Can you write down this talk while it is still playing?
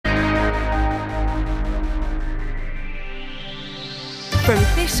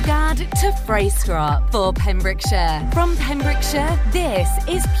Fishguard to Freystrop for Pembrokeshire. From Pembrokeshire, this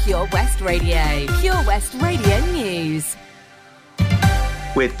is Pure West Radio. Pure West Radio News.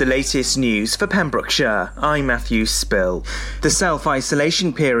 With the latest news for Pembrokeshire, I'm Matthew Spill. The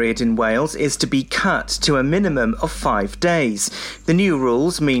self-isolation period in Wales is to be cut to a minimum of 5 days. The new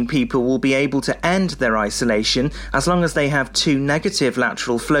rules mean people will be able to end their isolation as long as they have 2 negative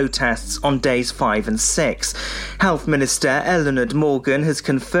lateral flow tests on days 5 and 6. Health Minister Eleanor Morgan has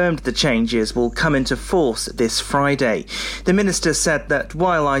confirmed the changes will come into force this Friday. The minister said that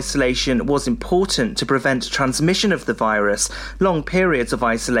while isolation was important to prevent transmission of the virus, long periods of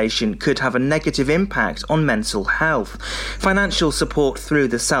isolation could have a negative impact on mental health. Financial support through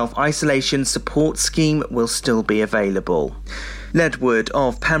the self-isolation support scheme will still be available. Ledwood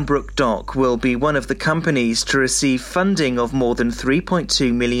of Pembroke Dock will be one of the companies to receive funding of more than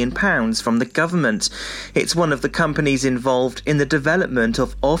 £3.2 million from the government. It's one of the companies involved in the development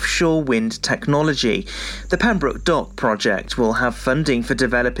of offshore wind technology. The Pembroke Dock project will have funding for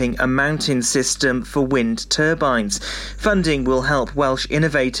developing a mounting system for wind turbines. Funding will help Welsh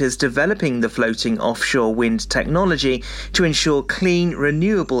innovators developing the floating offshore wind technology to ensure clean,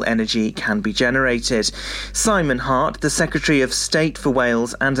 renewable energy can be generated. Simon Hart, the Secretary of State for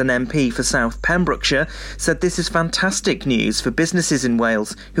Wales and an MP for South Pembrokeshire, said this is fantastic news for businesses in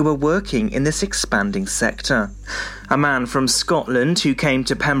Wales who are working in this expanding sector. A man from Scotland who came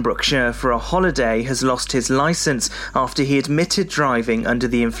to Pembrokeshire for a holiday has lost his licence after he admitted driving under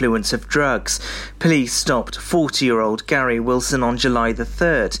the influence of drugs. Police stopped 40-year-old Gary Wilson on July the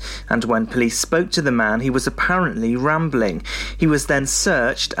 3rd, and when police spoke to the man, he was apparently rambling. He was then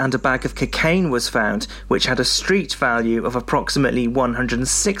searched and a bag of cocaine was found, which had a street value of approximately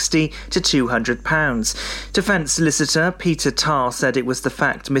 £160 to £200. Defence solicitor Peter Tarr said it was the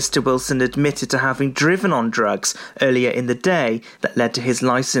fact Mr Wilson admitted to having driven on drugs earlier in the day that led to his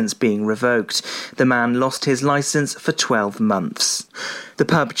licence being revoked. The man lost his licence for 12 months. The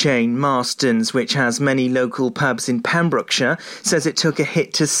pub chain Marston's, which has many local pubs in Pembrokeshire, says it took a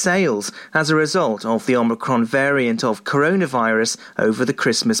hit to sales as a result of the Omicron variant of coronavirus over the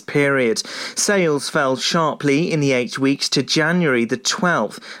Christmas period. Sales fell sharply in the 8 weeks to January the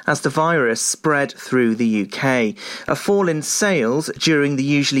 12th as the virus spread through the UK. A fall in sales during the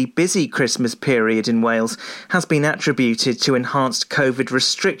usually busy Christmas period in Wales has been attributed to enhanced COVID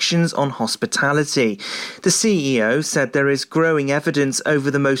restrictions on hospitality. The CEO said there is growing evidence over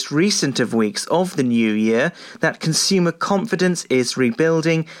the most recent of weeks of the new year that consumer confidence is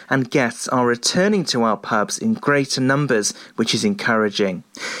rebuilding and guests are returning to our pubs in greater numbers, which is encouraging.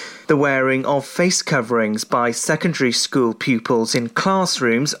 The wearing of face coverings by secondary school pupils in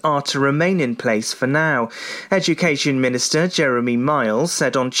classrooms are to remain in place for now. Education Minister Jeremy Miles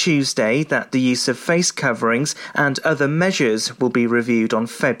said on Tuesday that the use of face coverings and other measures will be reviewed on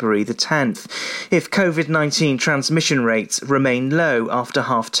February the 10th. If COVID-19 transmission rates remain low after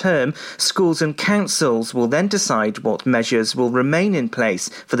half-term, schools and councils will then decide what measures will remain in place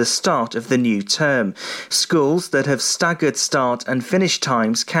for the start of the new term. Schools that have staggered start and finish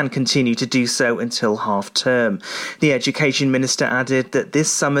times can continue to do so until half-term. The Education Minister added that this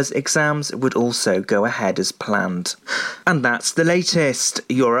summer's exams would also go ahead as planned. And that's the latest.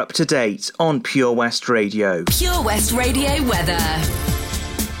 You're up to date on Pure West Radio. Pure West Radio weather.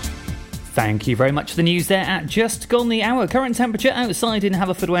 Thank you very much for the news there at just gone the hour. Current temperature outside in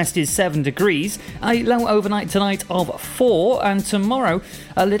Haverfordwest is 7 degrees. A low overnight tonight of 4, and tomorrow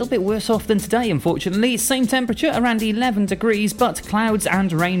a little bit worse off than today, unfortunately. Same temperature, around 11 degrees, but clouds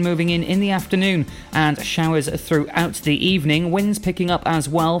and rain moving in the afternoon and showers throughout the evening. Winds picking up as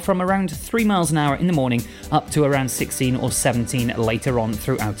well from around 3 miles an hour in the morning up to around 16 or 17 later on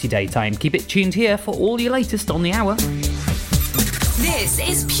throughout your daytime. Keep it tuned here for all your latest on the hour. This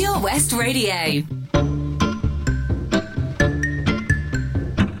is Pure West Radio.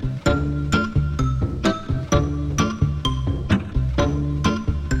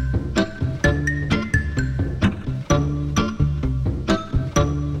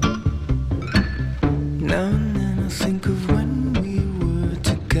 Now and then I think of when we were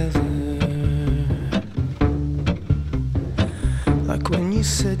together, like when you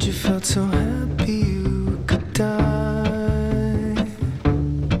said you felt so happy you could die.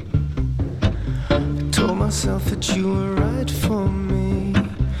 Myself that you were right for me,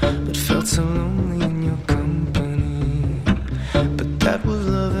 but felt so lonely in your company. But that was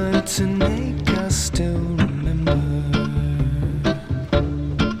love and it's an ache I still remember.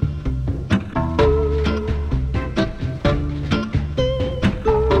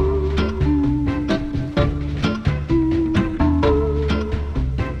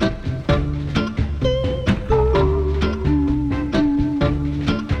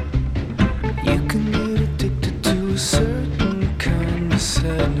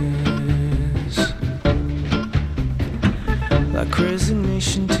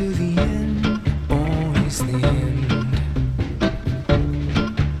 resignation to the end, always the end.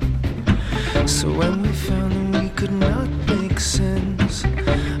 So when we found that we could not make sense,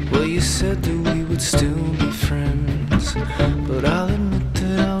 well, you said that we would still be friends. But I'll admit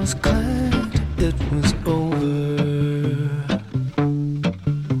that I was glad it was over.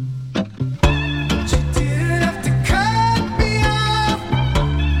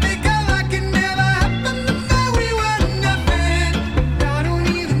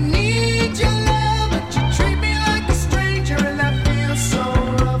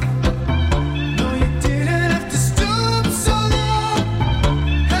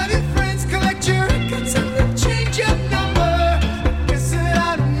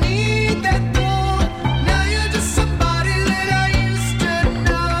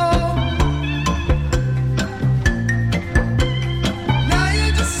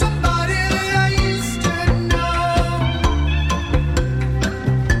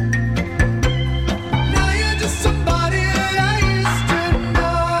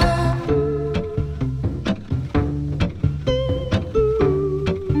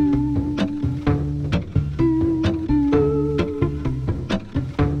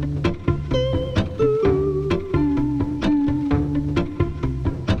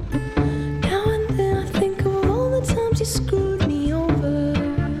 Just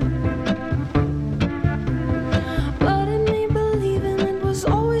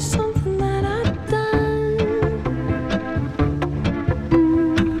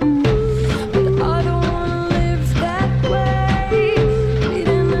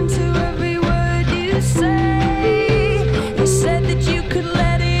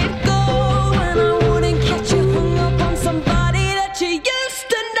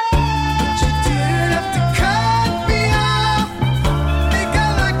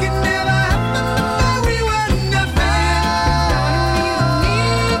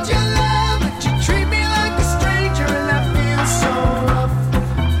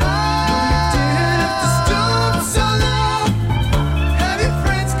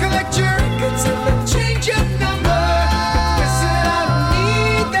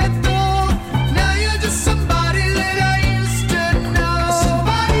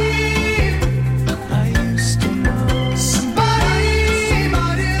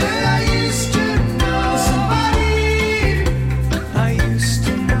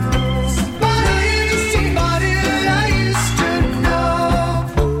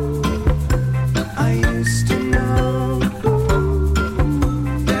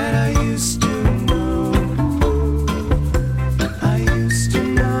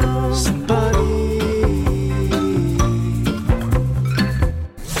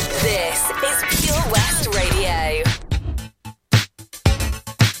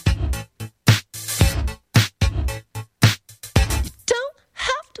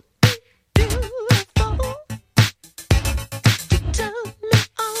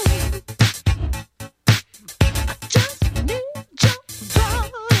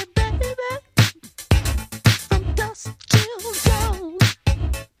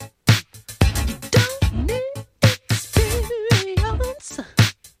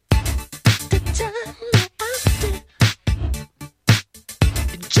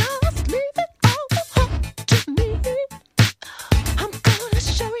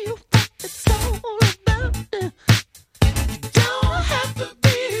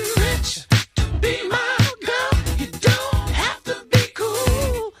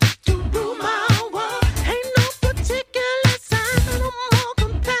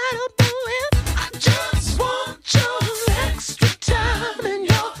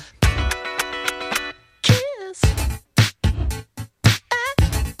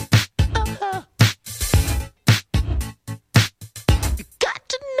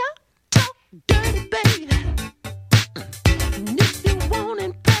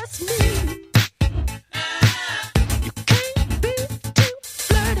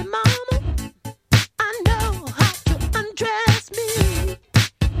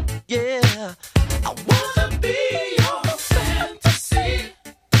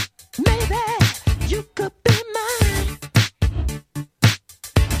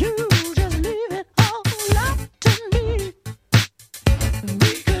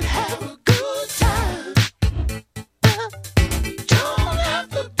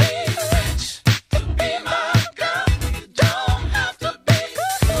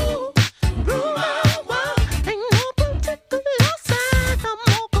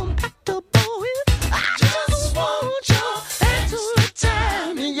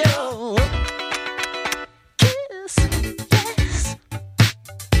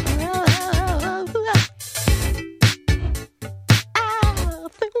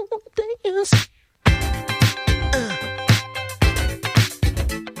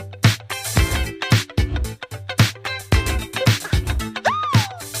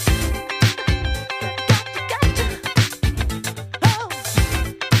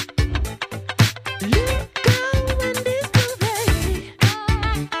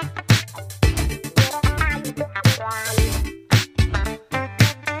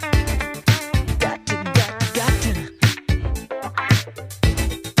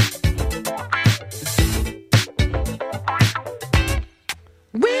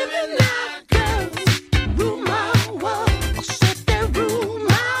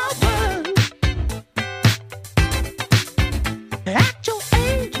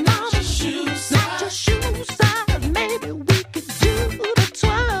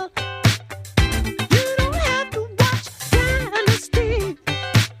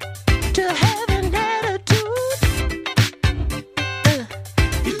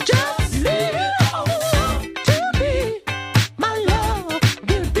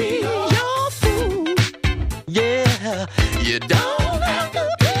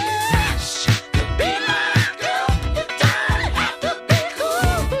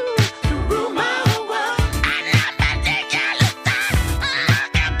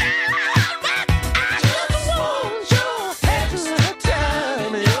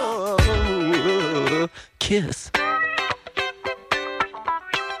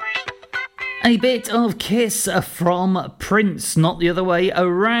A bit of Kiss from Prince, not the other way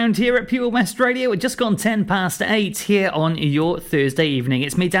around, here at Pure West Radio. We've just gone 10 past 8 here on your Thursday evening.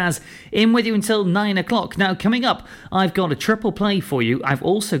 It's me, Daz, in with you until 9 o'clock. Now, coming up, I've got a triple play for you. I've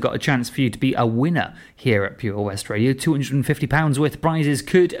also got a chance for you to be a winner here at Pure West Radio. £250 worth of prizes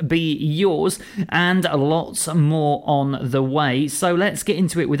could be yours, and lots more on the way. So let's get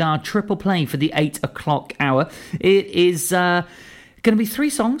into it with our triple play for the 8 o'clock hour. It is going to be 3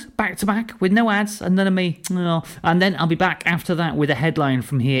 songs back to back with no ads and none of me. Oh. And then I'll be back after that with a headline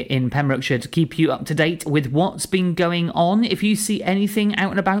from here in Pembrokeshire to keep you up to date with what's been going on. If you see anything out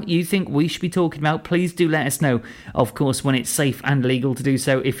and about you think we should be talking about, please do let us know. Of course, when it's safe and legal to do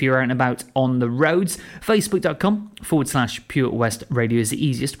so if you're out and about on the roads. Facebook.com/Pure West Radio is the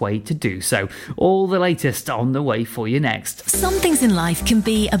easiest way to do so. All the latest on the way for you next. Some things in life can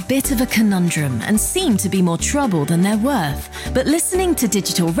be a bit of a conundrum and seem to be more trouble than they're worth. But listening to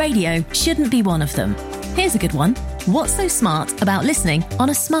digital radio shouldn't be one of them. Here's a good one. What's so smart about listening on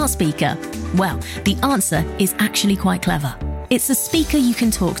a smart speaker? Well, the answer is actually quite clever. It's a speaker you can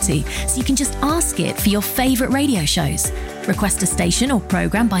talk to, so you can just ask it for your favourite radio shows. Request a station or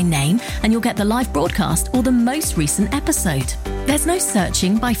programme by name and you'll get the live broadcast or the most recent episode. There's no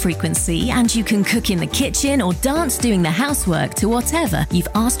searching by frequency, and you can cook in the kitchen or dance doing the housework to whatever you've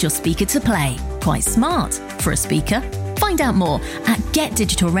asked your speaker to play. Quite smart for a speaker. Find out more at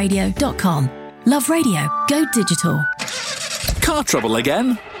getdigitalradio.com. Love radio. Go digital. Car trouble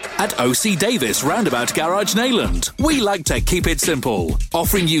again? At OC Davis Roundabout Garage Neyland, we like to keep it simple,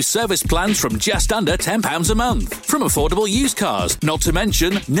 offering you service plans from just under £10 a month, from affordable used cars, not to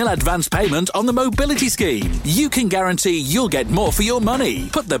mention nil advance payment on the mobility scheme. You can guarantee you'll get more for your money.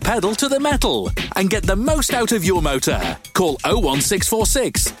 Put the pedal to the metal and get the most out of your motor. Call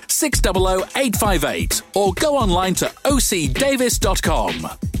 01646 600 858 or go online to ocdavis.com.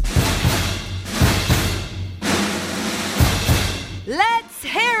 Let's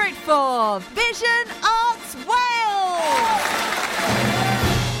hear it for Vision Arts Wales!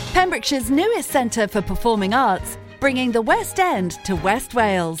 Pembrokeshire's newest centre for performing arts, bringing the West End to West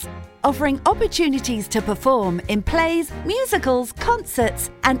Wales, offering opportunities to perform in plays, musicals, concerts,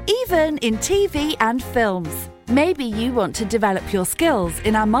 and even in TV and films. Maybe you want to develop your skills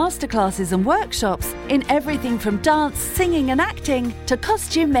in our masterclasses and workshops in everything from dance, singing and acting to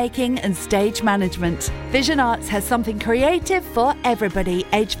costume making and stage management. Vision Arts has something creative for everybody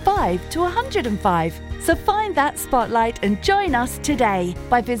aged 5 to 105. So find that spotlight and join us today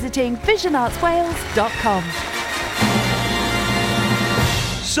by visiting visionartswales.com.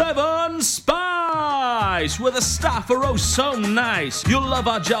 7 Spice, where the staff are oh so nice. You'll love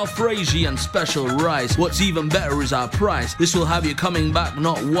our jalfrezi and special rice. What's even better is our price. This will have you coming back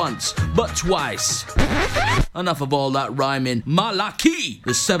not once, but twice. Enough of all that rhyming. Malaki!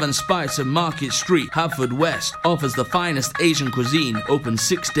 The 7 Spice of Market Street, Haverfordwest, offers the finest Asian cuisine, open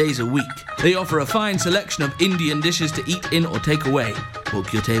 6 days a week. They offer a fine selection of Indian dishes to eat in or take away.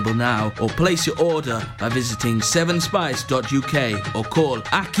 Book your table now or place your order by visiting 7spice.uk or call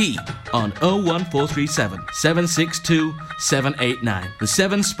Aki on 01437 762 789. The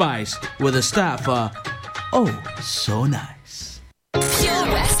 7 Spice, where the staff are oh so nice.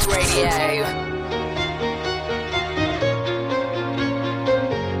 Pure West Radio.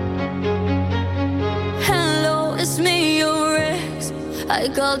 Hello, it's me, your ex. I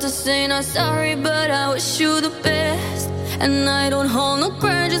called to say not sorry, but I wish you the best. And I don't hold no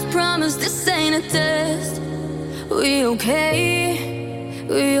grudges, promise this ain't a test. We okay,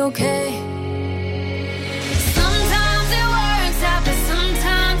 we okay. Sometimes it works out, but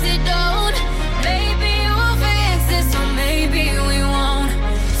sometimes it don't. Maybe we'll fix this, or maybe we won't.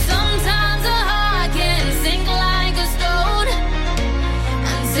 Sometimes a heart can sink like a stone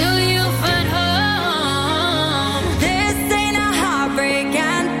until you find home. This ain't a heartbreak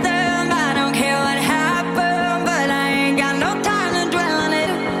anthem. I don't care what happened, but I ain't got no time to dwell on it.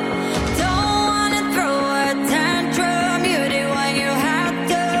 Don't wanna throw a tantrum. You did what you had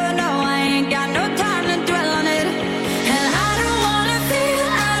to. No, I ain't got no time to dwell on it. And I don't wanna feel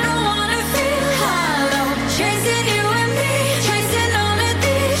hollow. Chasing you and me, chasing only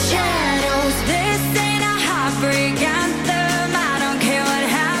these shadows. This ain't a heartbreak anthem. I don't care what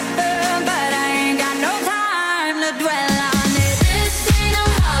happened.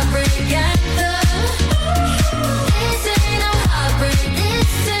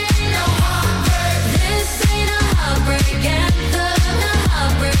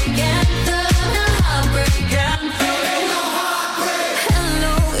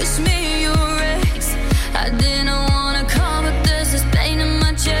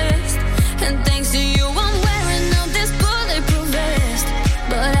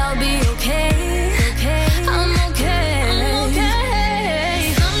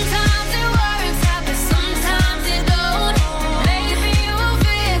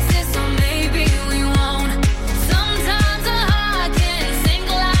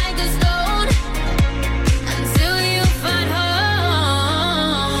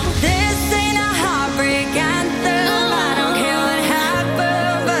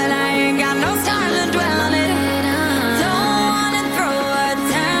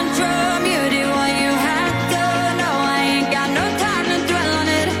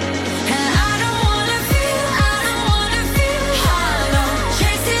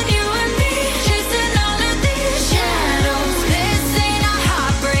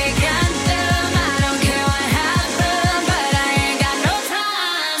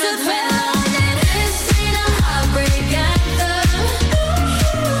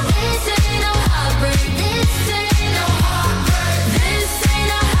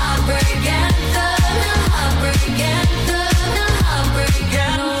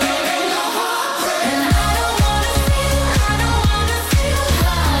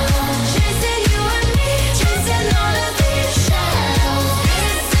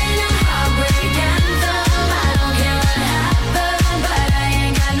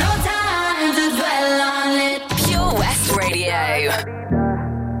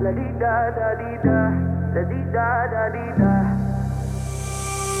 I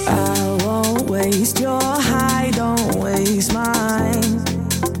won't waste your high, don't waste mine.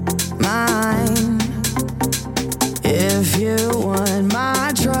 If you want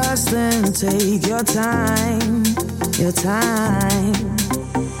my trust, then take your time.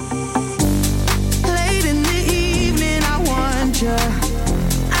 Late in the evening, I want you.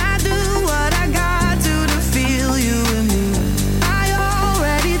 I do what I got to feel you and me. I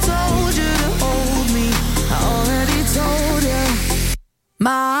already told you to hold me. I already told you.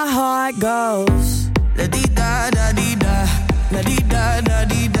 My heart goes la di da da di da, la di da da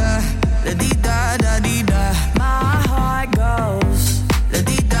di da, la di da da di da. My heart goes la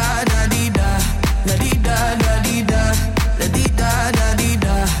di da da di da, la di da da di da, la di da da di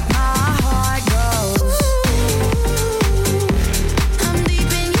da. My heart goes. I'm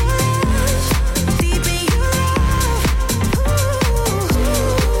deep in your love, deep in your love.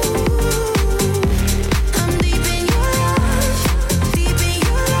 I'm deep in your love, deep in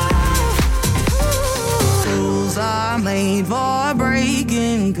your love. Rules are made for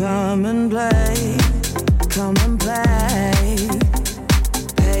breaking. Come and play, come and play.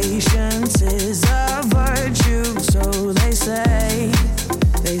 Patience is a virtue, so they say,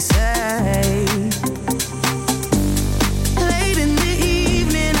 they say. Late in the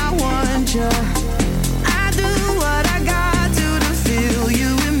evening, I want you. I do what I got to feel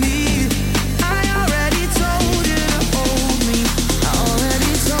you and me. I already told you to hold me. I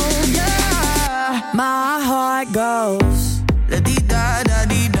already told you. My heart goes la di da da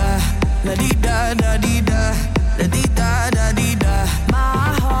di da, la di da da di da, la di da da di da.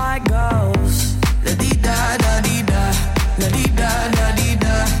 My heart goes la di da da di da, la di da da di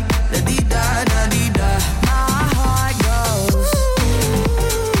da, la di da da di da. My heart goes.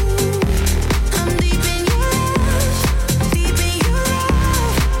 I'm deep in your love, deep in your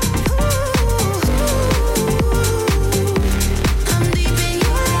love. I'm deep in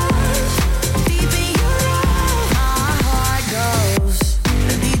your love, deep in your love. My heart goes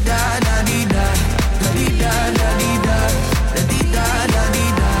la di da da di da, la di da da di da, la di da da di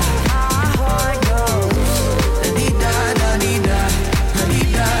da. My heart goes la di da da di da, la di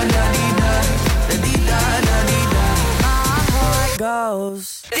da da di da, la di da da di da. My heart goes.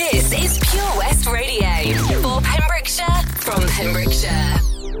 This is Pure West Radio for Pembrokeshire from Pembrokeshire.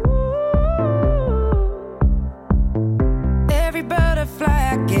 Every butterfly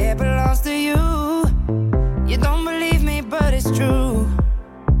I get belongs to you. You don't believe me, but it's true.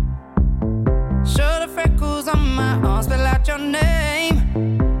 Show the freckles on my arm, spell out your name.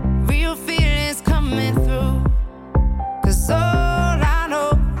 Real feelings coming through. 'Cause all I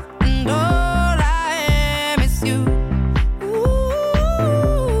know and all I am is you.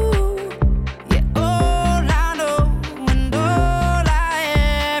 Ooh, yeah, all I know and all I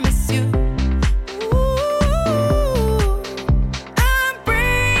am is you. Ooh, I'm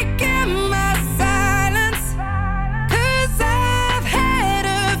breaking my silence, 'cause I've had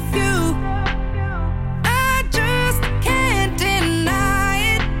a few. I just can't deny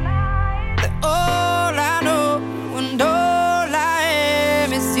it, that all I know and all I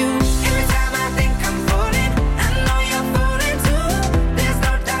am is you. Every time I think I'm falling, I know you're falling too. There's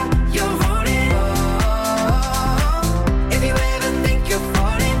no doubt you're falling. Oh, if you ever think you're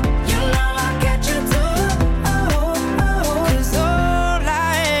falling, you know I'll get you too. Oh, 'cause all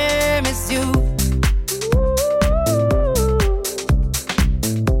I am is you.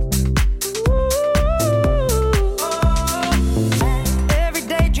 Every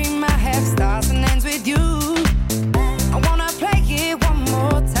daydream I have starts and ends with you. I wanna play it one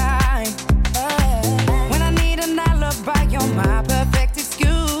more time. When I need an alibi, you're my perfect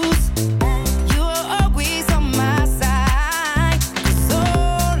excuse. You are always on my side. 'Cause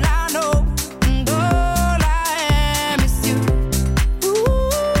all I know and all I am is you.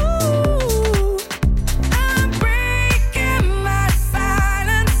 Ooh, I'm breaking my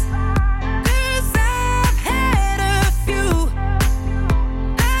silence, 'cause I've had a few.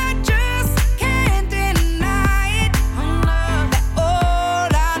 I just can't deny it, that all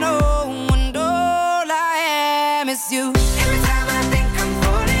I know and all I am is you. Every time I think I'm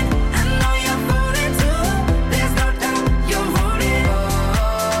falling, I know you're falling too. There's no doubt you're falling.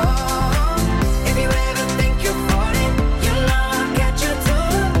 Oh, if you ever think you're falling, you know I'll get you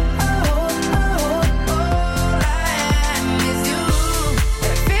too. Oh, all I am is you.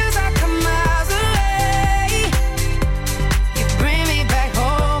 It feels like I'm miles away. You bring me back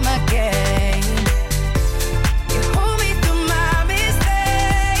home again. You hold me through my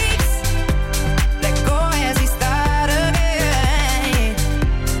mistakes. Let go as we start again.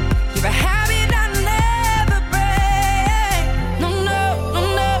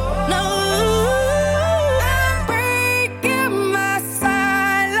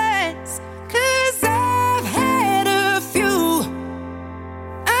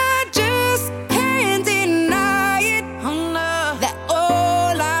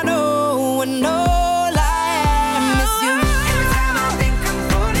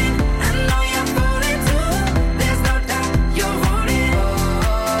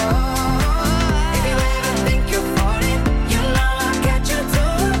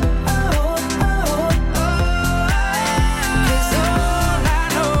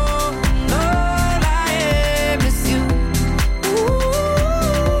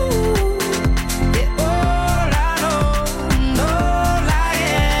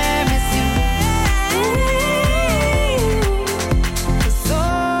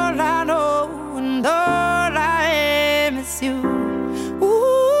 miss you.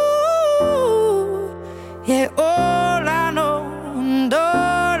 Ooh, yeah, all I know and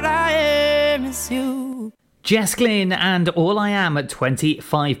all I am is you. Jess Glynn and All I Am at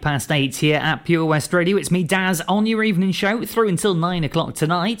 8:25 here at Pure West Radio. It's me, Daz, on your evening show through until 9 o'clock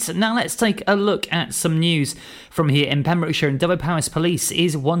tonight. Now let's take a look at some news from here in Pembrokeshire. And Dyfed-Powys Police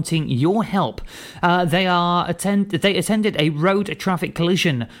is wanting your help. They attended a road traffic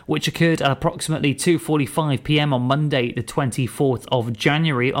collision which occurred at approximately 2:45 p.m. on Monday the 24th of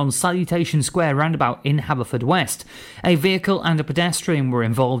January on Salutation Square roundabout in Haverfordwest. A vehicle and a pedestrian were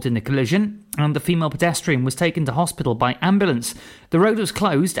involved in the collision, and the female pedestrian was taken to hospital by ambulance. The road was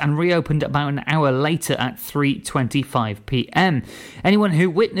closed and reopened about an hour later at 3:25 p.m. Anyone who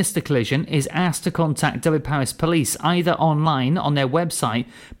witnessed the collision is asked to contact Dyfed-Powys Police either online on their website,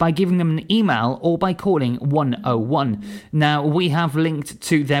 by giving them an email, or by calling 101. Now, we have linked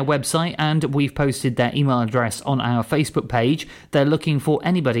to their website and we've posted their email address on our Facebook page. They're looking for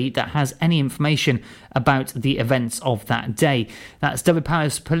anybody that has any information about the events of that day. That's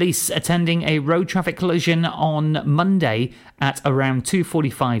Dyfed-Powys Police attending a road traffic collision on Monday at around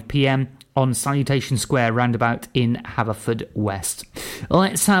 2:45 p.m. on Salutation Square roundabout in Haverfordwest.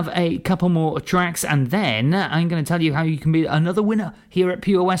 Let's have a couple more tracks and then I'm going to tell you how you can be another winner here at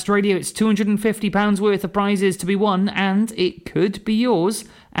Pure West Radio. It's £250 worth of prizes to be won, and it could be yours,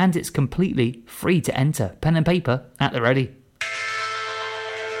 and it's completely free to enter. Pen and paper at the ready.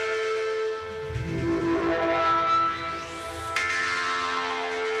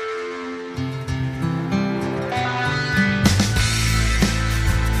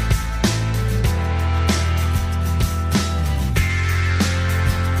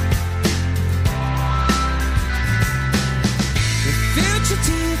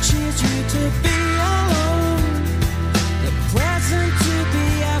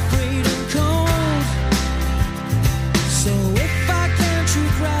 So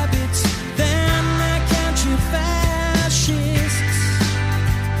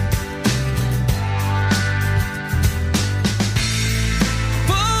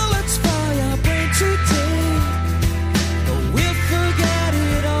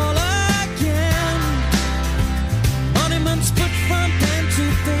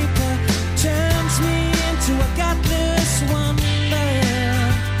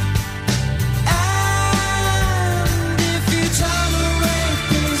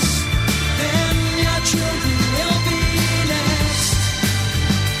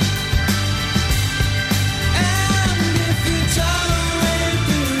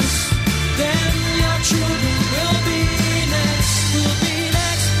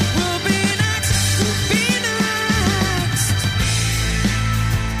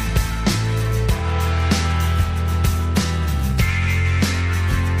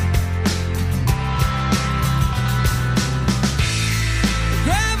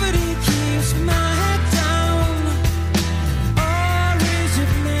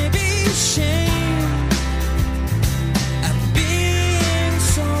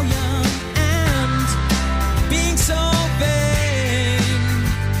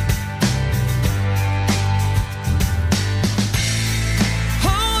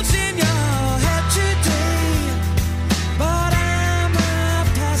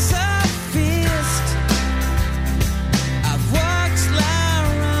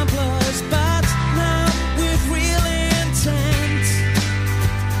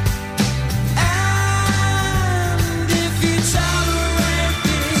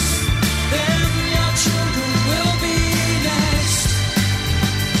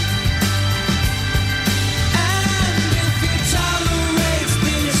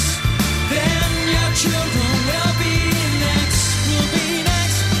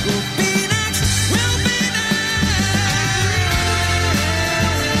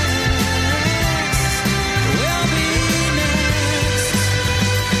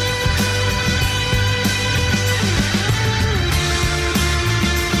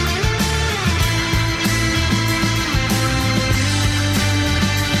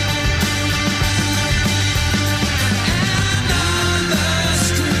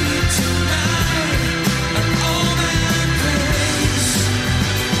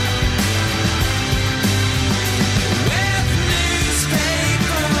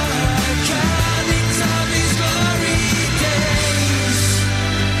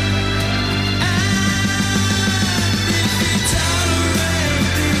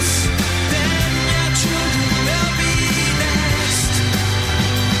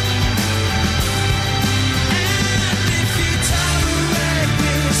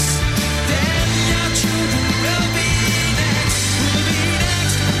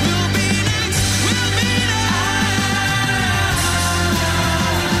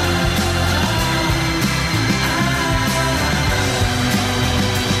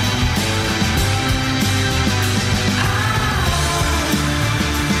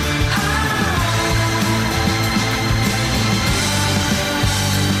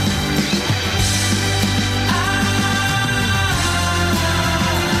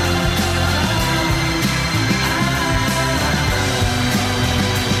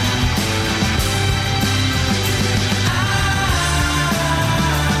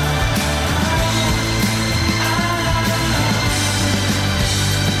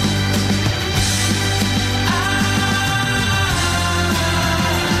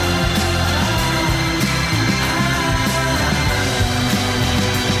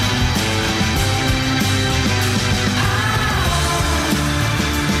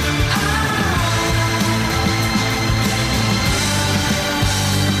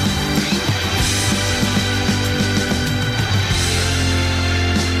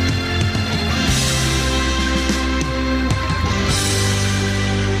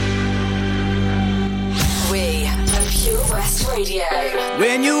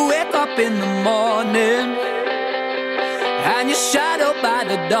When you wake up in the morning and you're shadowed by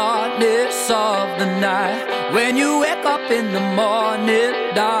the darkness of the night. When you wake up in the morning,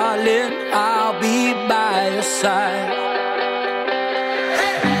 darling, I'll be by your side.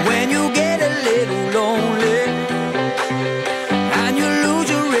 When you get a little lonely and you lose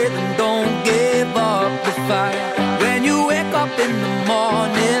your rhythm, don't give up the fight. When you wake up in the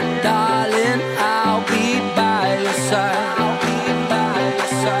morning, darling, I'll be by your side.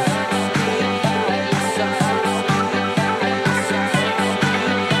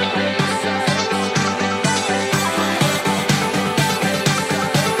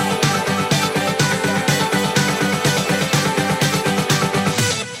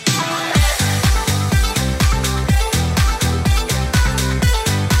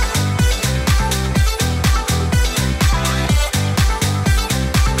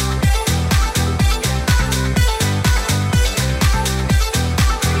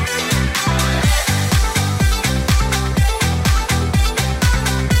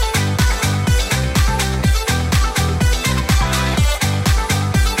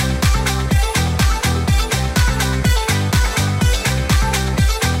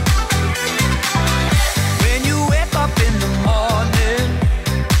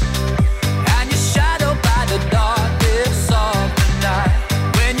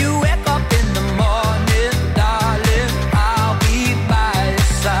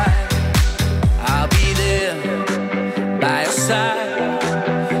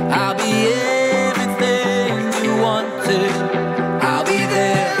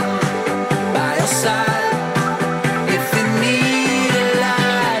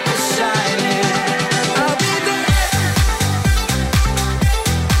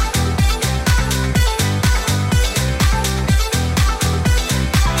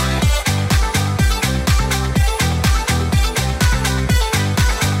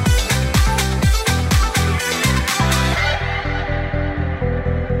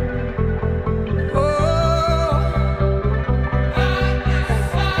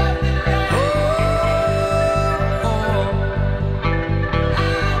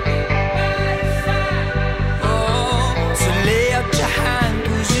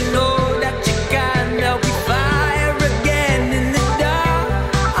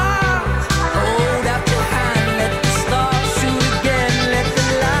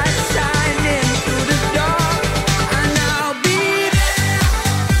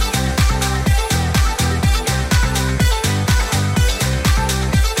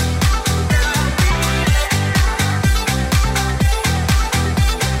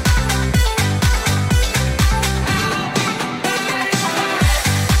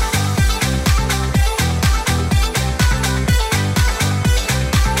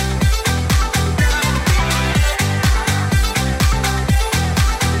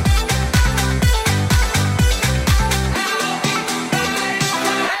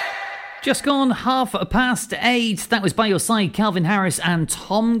 Just gone 8:30. That was By Your Side, Calvin Harris and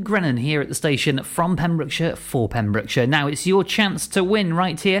Tom Grennan here at the station from Pembrokeshire for Pembrokeshire. Now it's your chance to win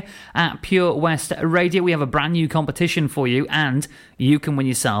right here at Pure West Radio. We have a brand new competition for you and you can win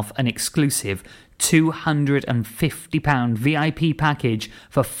yourself an exclusive £250 VIP package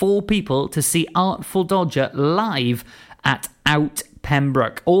for 4 people to see Artful Dodger live at Out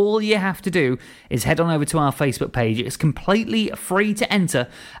Pembroke. All you have to do is head on over to our Facebook page. It's completely free to enter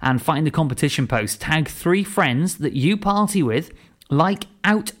and find the competition post. Tag 3 friends that you party with, like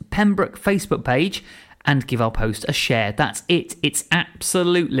Out Pembroke Facebook page, and give our post a share. That's it. It's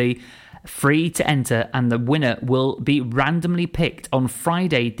absolutely free to enter, and the winner will be randomly picked on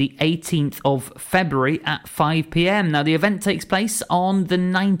Friday the 18th of February at 5 p.m. Now the event takes place on the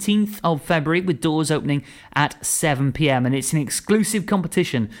 19th of February with doors opening at 7 p.m. and it's an exclusive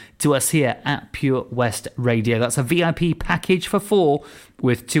competition to us here at Pure West Radio. That's a VIP package for 4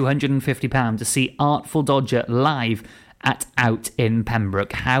 with £250 to see Artful Dodger live at Out in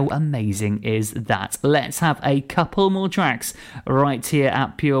Pembroke. How amazing is that? Let's have a couple more tracks right here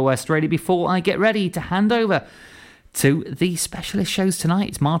at Pure West Radio before I get ready to hand over to the specialist shows tonight.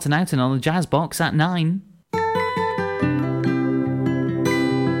 It's Martin Houghton on the Jazz Box at 9.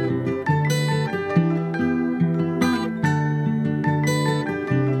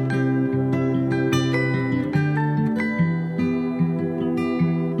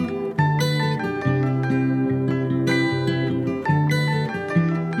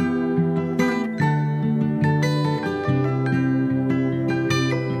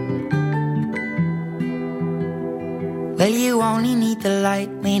 Well, you only need the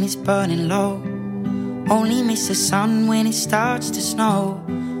light when it's burning low. Only miss the sun when it starts to snow.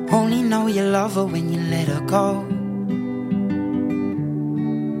 Only know you love her when you let her go.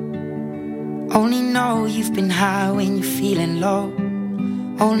 Only know you've been high when you're feeling low.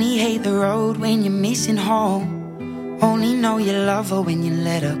 Only hate the road when you're missing home. Only know you love her when you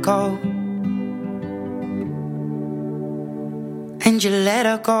let her go. And you let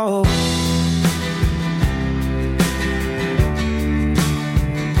her go.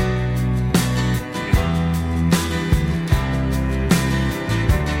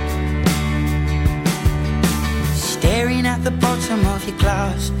 Staring at the bottom of your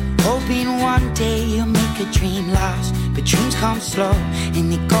glass, hoping one day you'll make a dream last. But dreams come slow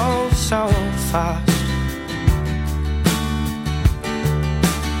and they go so fast.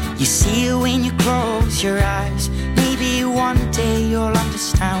 You see it when you close your eyes. Maybe one day you'll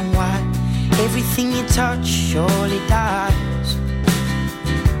understand why everything you touch surely dies.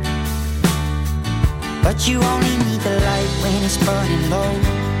 But you only need the light when it's burning low.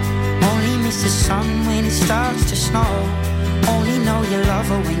 Only miss the sun when it starts to snow. Only know you love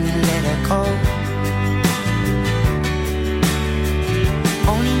her when you let her go.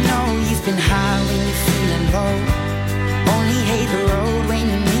 Only know you've been high when you're feeling low. Only hate the road when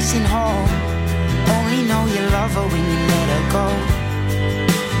you're missing home. Only know you love her when you let her go.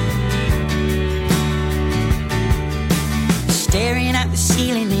 Staring at the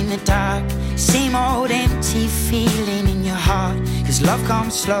ceiling in the dark, same old empty feeling in your heart. 'Cause love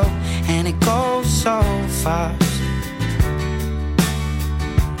comes slow and it goes so fast.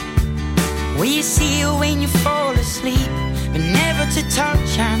 Well, you see it when you fall asleep, but never to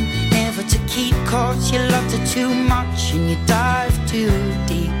touch and never to keep. 'Cause you loved her too much and you dive too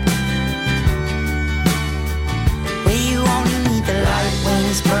deep. Well, you only need the light when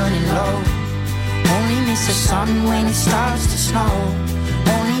it's burning low. Only miss the sun when it starts to snow.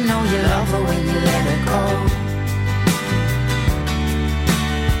 Only know you love her when you let her go.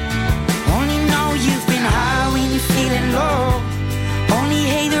 Only know you've been high when you're feeling low. Only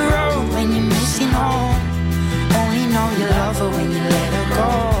hate the road when you're missing home. Only know you love her when you let her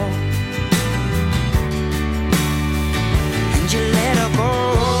go. And you let her go.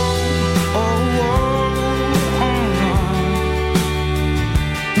 Oh, oh, oh, oh.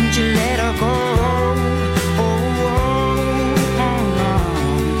 And you let her go. Oh, oh, oh, oh.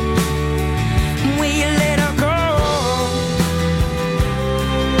 Will you let her go?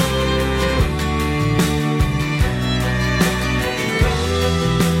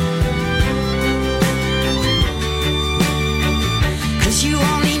 You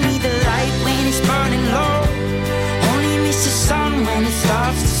only need the light when it's burning low. Only miss the sun when it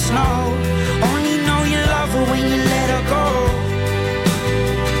starts to snow. Only know you love her when you let her go.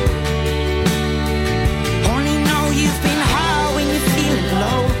 Only know you've been high when you're feeling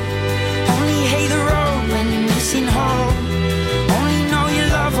low. Only hate the road when you're missing home. Only know you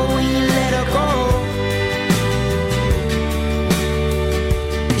love her when you let her go.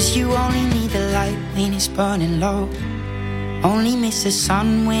 'Cause you only need the light when it's burning low. Only miss the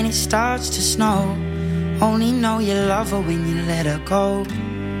sun when it starts to snow. Only know you love her when you let her go.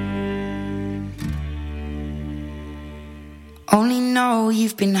 Only know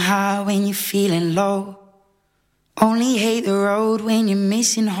you've been high when you're feeling low. Only hate the road when you're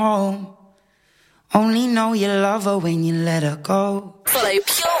missing home. Only know you love her when you let her go. Follow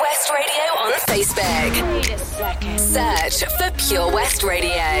Pure West Radio on Facebook. Wait a second. Search for Pure West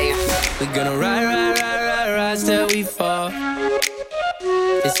Radio. We're gonna ride till we fall.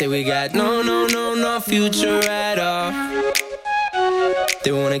 They say we got no future at all.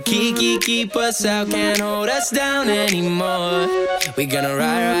 They wanna keep us out, can't hold us down anymore. We gonna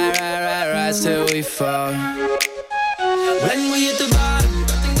ride till we fall. When we hit the bottom,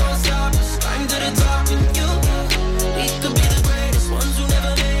 nothing gon' stop us. Climb to the top with you. We could be the greatest ones who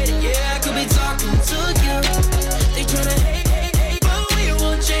never made it. Yeah, I could be talking to you. They tryna hate, but we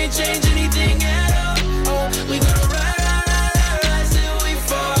won't change anything at all. Oh, we gonna ride till we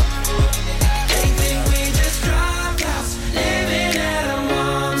fall. They think we just dropped out, living at our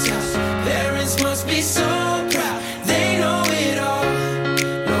mom's house. Parents must be so proud, they know it all.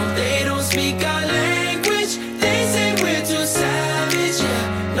 No, they don't speak our language. They say we're too savage.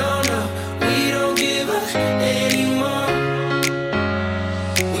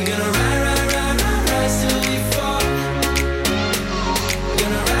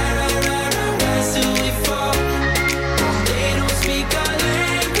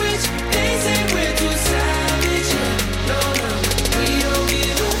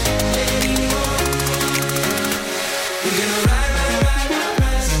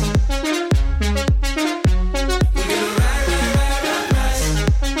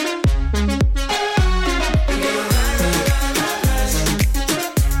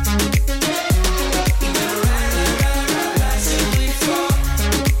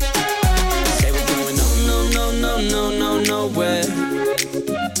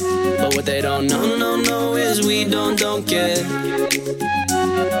 don't care.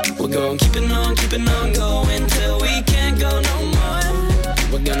 We're going keeping on going till we can't go no more.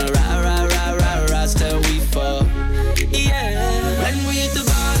 We're gonna rise till we fall. Yeah. When we hit the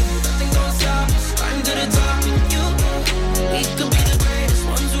bottom, nothing gonna stop us. Climb to the top with you. We could be the greatest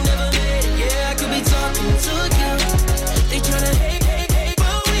ones who never made it. Yeah, I could be talking to you. They tryna hate,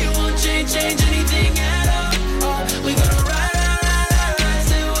 but we won't change anything at all. We gonna rise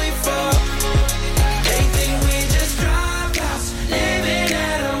till we fall. They think we just drop house, living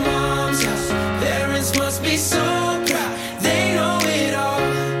at our mom's house. Parents must be so proud, they know it all.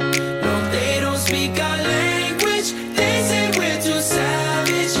 No, they don't speak our language. They say we're too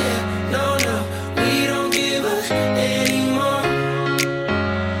savage. Yeah, no, we don't give up anymore.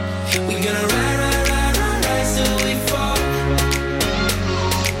 We gonna rise till we fall.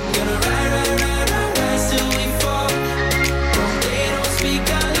 Gonna rise till we fall. They don't speak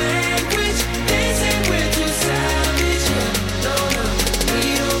our language. They say we're too savage. Yeah, no, we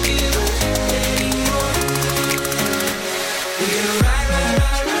don't give up anymore. We gonna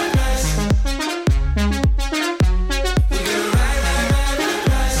rise. We gonna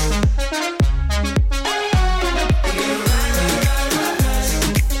rise.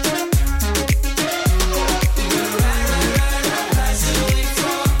 We gonna rise till we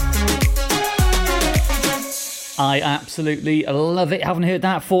fall. I absolutely love it. Haven't heard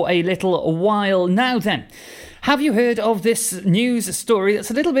that for a little while. Now then, have you heard of this news story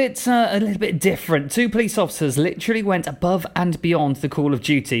that's a little bit different? Two police officers literally went above and beyond the call of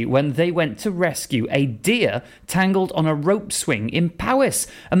duty when they went to rescue a deer tangled on a rope swing in Powys.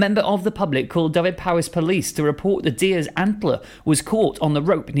 A member of the public called Dyfed Powys Police to report the deer's antler was caught on the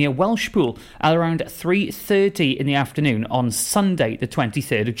rope near Welshpool at around 3:30 in the afternoon on Sunday, the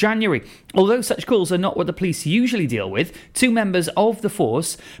 23rd of January. Although such calls are not what the police usually deal with, two members of the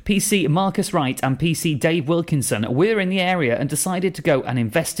force, PC Marcus Wright and PC Dave Wilkinson, were in the area and decided to go and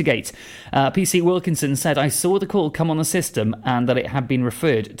investigate. PC Wilkinson said, "I saw the call come on the system and that it had been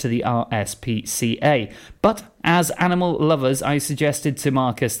referred to the RSPCA. But as animal lovers, I suggested to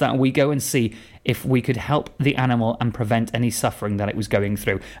Marcus that we go and see if we could help the animal and prevent any suffering that it was going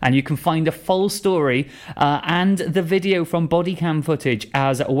through." And you can find a full story and the video from body cam footage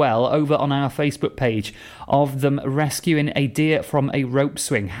as well over on our Facebook page of them rescuing a deer from a rope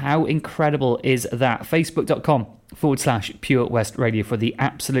swing. How incredible is that? Facebook.com/Pure West Radio for the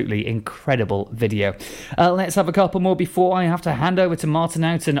absolutely incredible video. Let's have a couple more before I have to hand over to Martin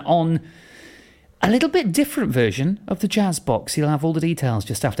Houghton on a little bit different version of the Jazz Box. You'll have all the details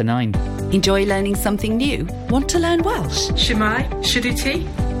just after 9. Enjoy learning something new? Want to learn Welsh? Shemai, Shuduti?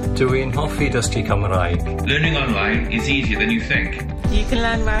 Dwi'n hoffi dysgu Cymraeg. Learning online is easier than you think. You can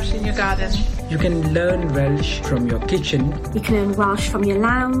learn Welsh in your garden. You can learn Welsh from your kitchen. You can learn Welsh from your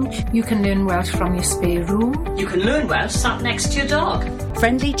lounge. You can learn Welsh from your spare room. You can learn Welsh sat next to your dog.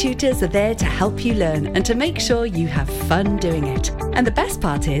 Friendly tutors are there to help you learn and to make sure you have fun doing it. And the best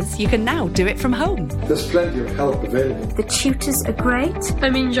part is, you can now do it from home. There's plenty of help available. The tutors are great.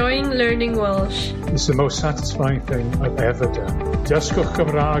 I'm enjoying learning Welsh. It's the most satisfying thing I've ever done. Dysgwch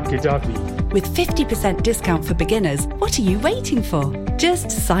Cymraeg gyda fi. With 50% discount for beginners, what are you waiting for? Just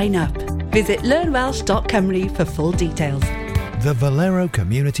sign up. Visit learnwelsh.com for full details. The Valero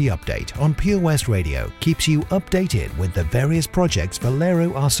Community Update on Pure West Radio keeps you updated with the various projects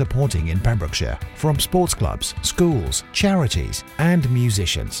Valero are supporting in Pembrokeshire, from sports clubs, schools, charities and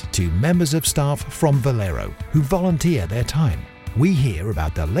musicians to members of staff from Valero who volunteer their time. We hear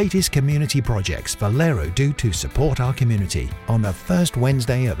about the latest community projects Valero do to support our community on the first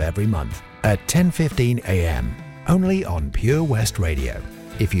Wednesday of every month at 10:15 a.m. only on Pure West Radio.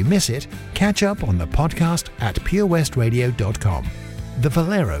 If you miss it, catch up on the podcast at purewestradio.com. The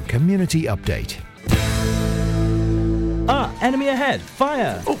Valero Community Update. Ah, enemy ahead.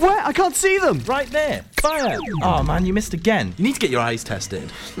 Fire. Oh, where? I can't see them. Right there. Fire. Oh, man, you missed again. You need to get your eyes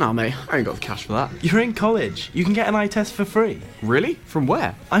tested. Nah, mate, I ain't got the cash for that. You're in college. You can get an eye test for free. Really? From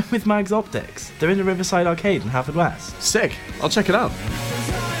where? I'm with Mags Optics. They're in the Riverside Arcade in Haverfordwest. Sick. I'll check it out.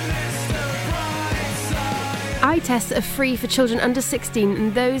 Eye tests are free for children under 16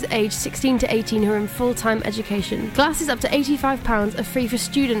 and those aged 16 to 18 who are in full-time education. Glasses up to £85 are free for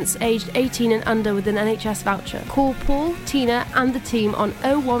students aged 18 and under with an NHS voucher. Call Paul, Tina and the team on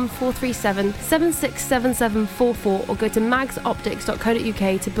 01437 767744 or go to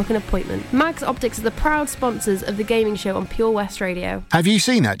magsoptics.co.uk to book an appointment. Mags Optics are the proud sponsors of the gaming show on Pure West Radio. Have you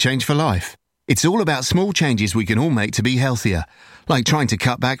seen that Change for Life? It's all about small changes we can all make to be healthier, like trying to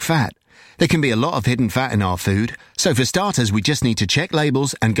cut back fat. There can be a lot of hidden fat in our food, so for starters we just need to check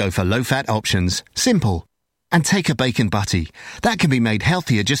labels and go for low-fat options. Simple. And take a bacon butty. That can be made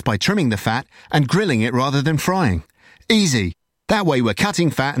healthier just by trimming the fat and grilling it rather than frying. Easy. That way we're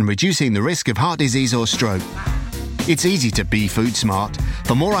cutting fat and reducing the risk of heart disease or stroke. It's easy to be food smart.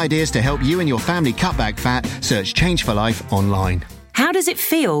 For more ideas to help you and your family cut back fat, search Change for Life online. How does it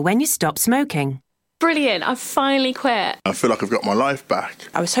feel when you stop smoking? Brilliant, I've finally quit. I feel like I've got my life back.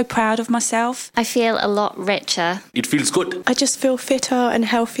 I was so proud of myself. I feel a lot richer. It feels good. I just feel fitter and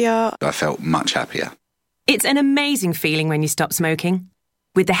healthier. I felt much happier. It's an amazing feeling when you stop smoking.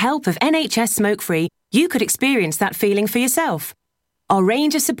 With the help of NHS Smoke Free, you could experience that feeling for yourself. Our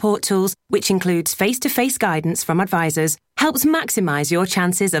range of support tools, which includes face-to-face guidance from advisors, helps maximise your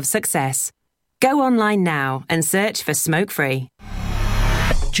chances of success. Go online now and search for Smoke Free.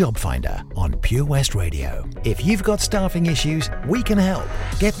 Job Finder on Pure West Radio. If you've got staffing issues, we can help.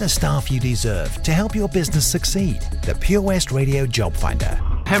 Get the staff you deserve to help your business succeed. The Pure West Radio Job Finder.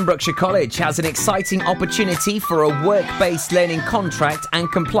 Pembrokeshire College has an exciting opportunity for a work-based learning contract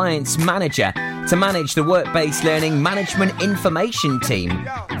and compliance manager to manage the work-based learning management information team.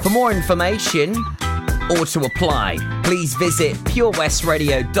 For more information or to apply, please visit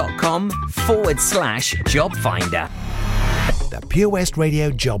purewestradio.com/job finder. The Pure West Radio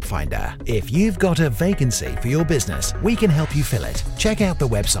Job Finder. If you've got a vacancy for your business, we can help you fill it. Check out the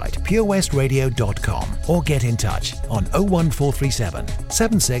website purewestradio.com or get in touch on 01437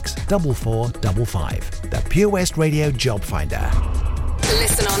 764455. The Pure West Radio Job Finder.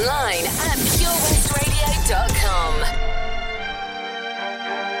 Listen online at purewestradio.com.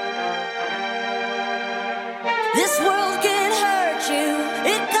 This world can hurt you,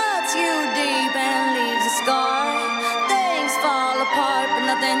 it cuts you deep and leaves a scar. Things fall apart, but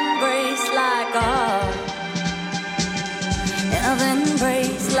nothing breaks like a heart. Nothing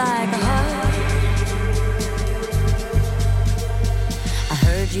breaks like a heart. I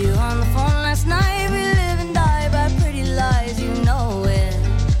heard you on the phone last night. We live and die by pretty lies, you know it.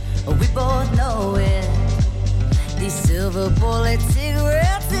 We both know it. These silver bullet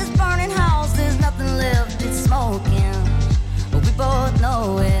cigarettes, this burning house, there's nothing left, it's smoking. We both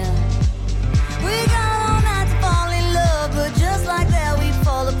know it. We got all night to fall in love, but just like that we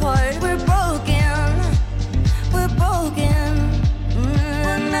fall apart. We're broken, we're broken.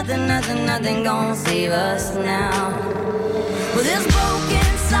 Nothing gonna save us now. Well, this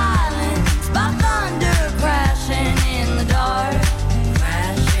broken silence by thunder crashing in the dark,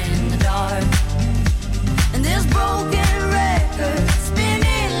 crashing in the dark. And this broken record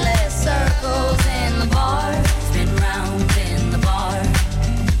spinning less circles in the bar, spin round in the bar.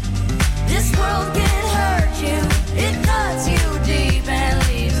 This world can hurt you, it cuts you deep and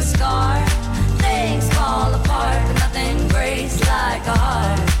leaves a scar. Things fall apart, but nothing breaks like a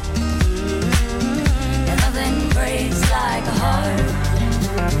heart. And nothing breaks like a heart.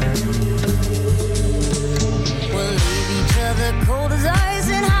 We'll leave each other cold as ice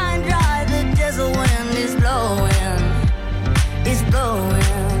and high and dry. The desert wind is blowing, it's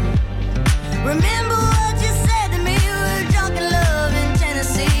blowing. Remember what you said to me, we were drunk in love in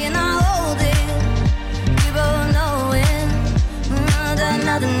Tennessee, and I hold it, we both know it.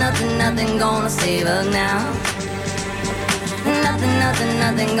 Nothing gonna save us now.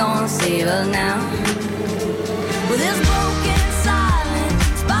 Nothing gonna save us now. With this broken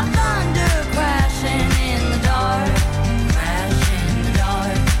silence by thunder crashing in the dark, crashing in the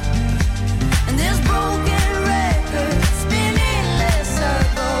dark. And this broken record spinning less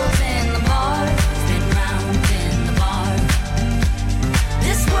circles in the bar, spin round in the bar.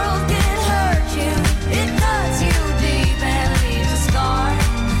 This world can hurt you, it cuts you deep and leaves a scar.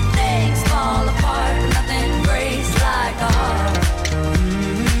 Things fall apart, but nothing breaks like a heart.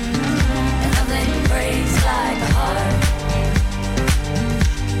 And nothing breaks like a heart.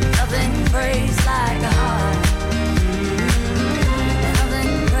 Nothing breaks like a heart. And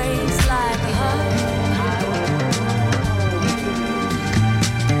nothing breaks like a heart.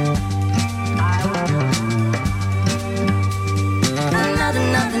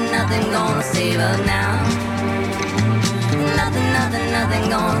 Nothing gonna save us now. Nothing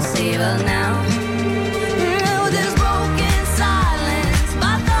gonna save us now. With this broken silence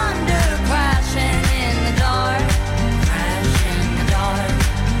by thunder crashing in the dark, crashing in the dark.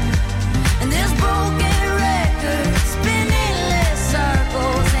 And this broken record spinning less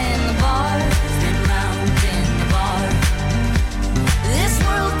circles in the bar, spin round in the bar. This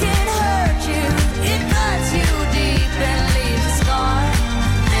world can hurt you, it cuts you deep and leaves a scar.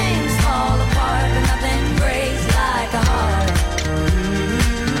 Things fall apart, but nothing breaks like a heart.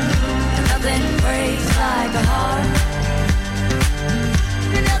 Nothing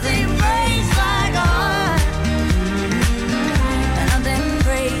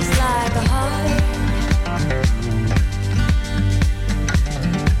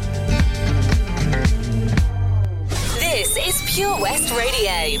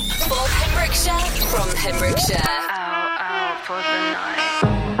Radio. For Pembrokeshire, from Pembrokeshire. Out for the night.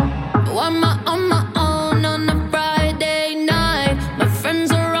 Am I on my own on a Friday night? My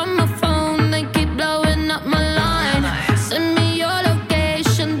friends are on my phone, they keep blowing up my line. Send me your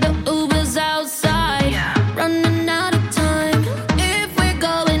location, the Uber's outside. Running out of time. If we're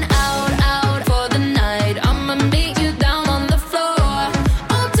going out for the night, I'ma meet you down on the floor.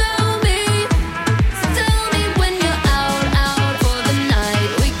 Oh, tell me when you're out for the night.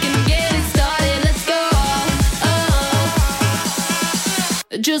 We can get it started, let's go.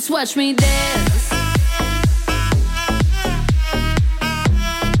 Just watch me dance.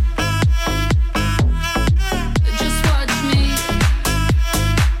 Just watch me.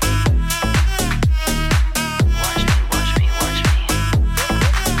 Watch me.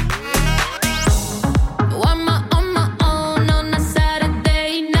 Am I on my own on a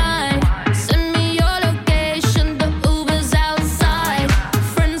Saturday night? Send me your location, the Uber's outside.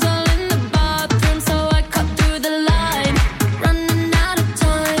 Friends all in the bathroom, so I cut through the line. Running out of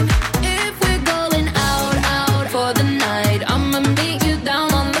time. If we're going out for the night, I'ma meet you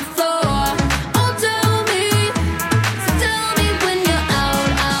down on the floor. Oh, tell me when you're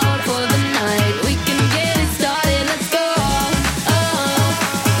out for the night. We can get it started, let's go.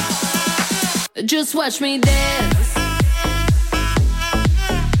 Just watch me dance.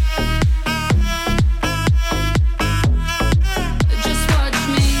 Just watch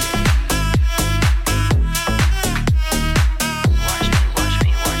me.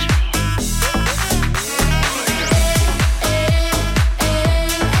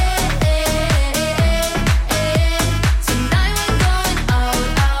 Tonight we're going out.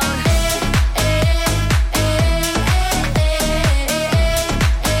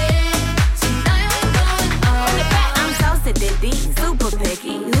 I'm so sedity, super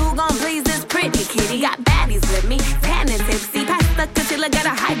picky. Who gon' please this pretty kitty? Got baddies with me, tan and tipsy. Pass the concealer, gotta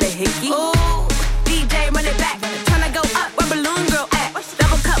hide the hickey. Ooh, DJ run it back, tryna go up where balloon girl at.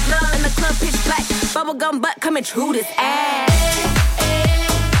 Double cup love in the club, pitch black. Bubblegum butt coming true this ass.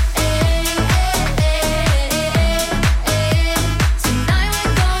 Tonight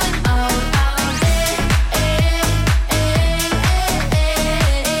we're going out.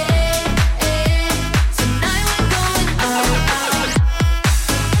 Tonight we're going out.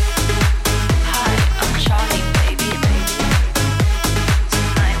 Hi, I'm Charlie, baby.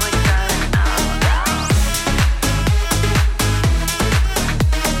 Tonight we're going out.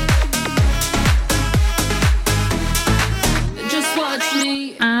 Just watch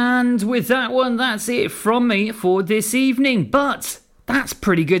me. And with that one, that's it from me for this evening. But that's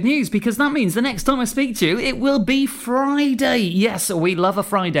pretty good news, because that means the next time I speak to you, it will be Friday. Yes, we love a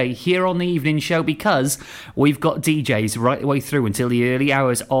Friday here on the evening show, because we've got DJs right the way through until the early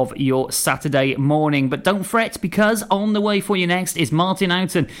hours of your Saturday morning. But don't fret, because on the way for you next is Martin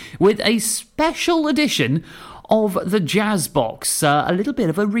Houghton with a special edition of the Jazz Box. A little bit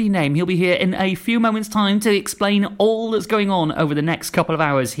of a rename. He'll be here in a few moments' time to explain all that's going on over the next couple of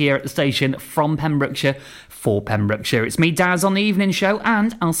hours here at the station from Pembrokeshire for Pembrokeshire. It's me, Daz, on the evening show,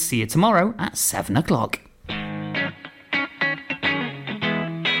 and I'll see you tomorrow at 7 o'clock. I'm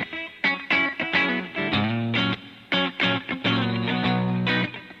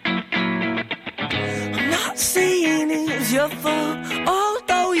not saying it's your fault,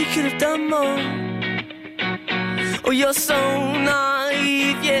 although you could have done more. Oh, you're so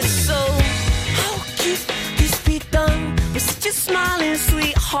naive, yes, so how could this be done with such a smiling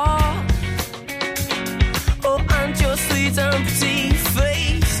sweetheart? Oh, and your sweet and pretty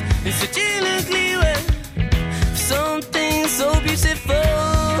face is such an ugly way for something so beautiful.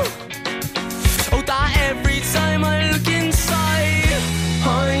 Oh, that every time I look inside,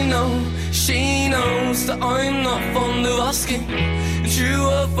 I know she knows that I'm not fond of asking. True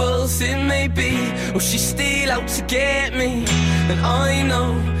or false it may be, or she's still out to get me. And I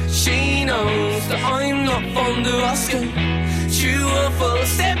know she knows that I'm not fond of asking. True or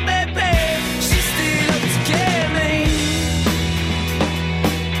false it may be, she's still out to get me.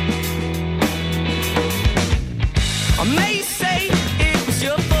 I may say it was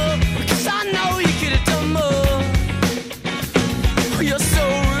your fault, because I know you could have done more. You're so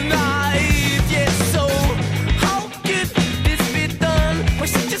naive, yes, so how could this be done with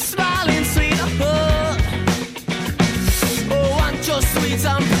such a smiling sweetheart? Oh, and your sweet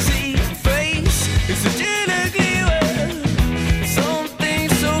and pretty face is such an ugly way, something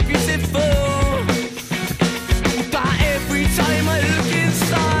so beautiful. But every time I look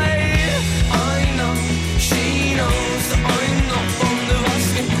inside, I know she knows that I'm not fond of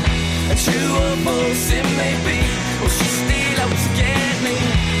asking. And true or false it may be, or she's still out to get me.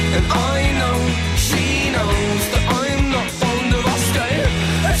 And I know she knows that I'm not fond of asking.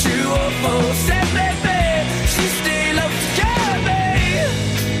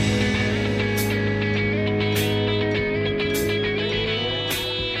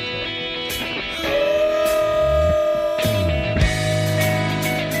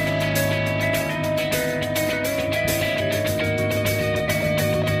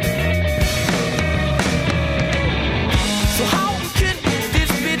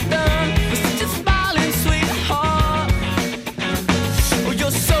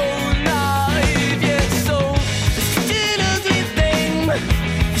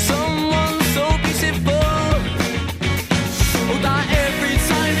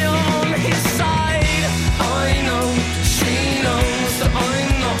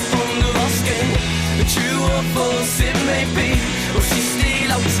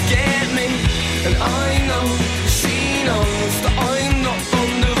 get me. And I know she knows that I'm not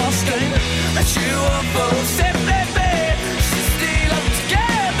fond of asking. And you are both separate, she's still up to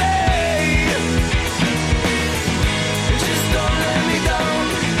get me. Just don't let me down.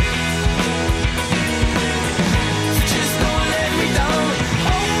 Just don't let me down.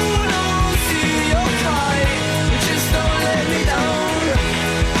 Hold on to your kite. Just don't let me down.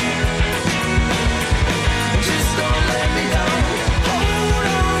 Just don't let me down. Hold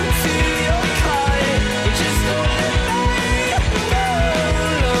on to your kite. Just don't let me down.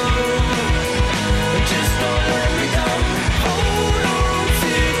 Just don't let me down. Hold on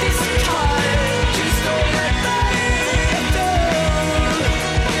to this kite. Just don't let me down.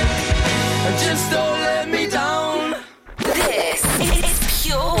 Just don't.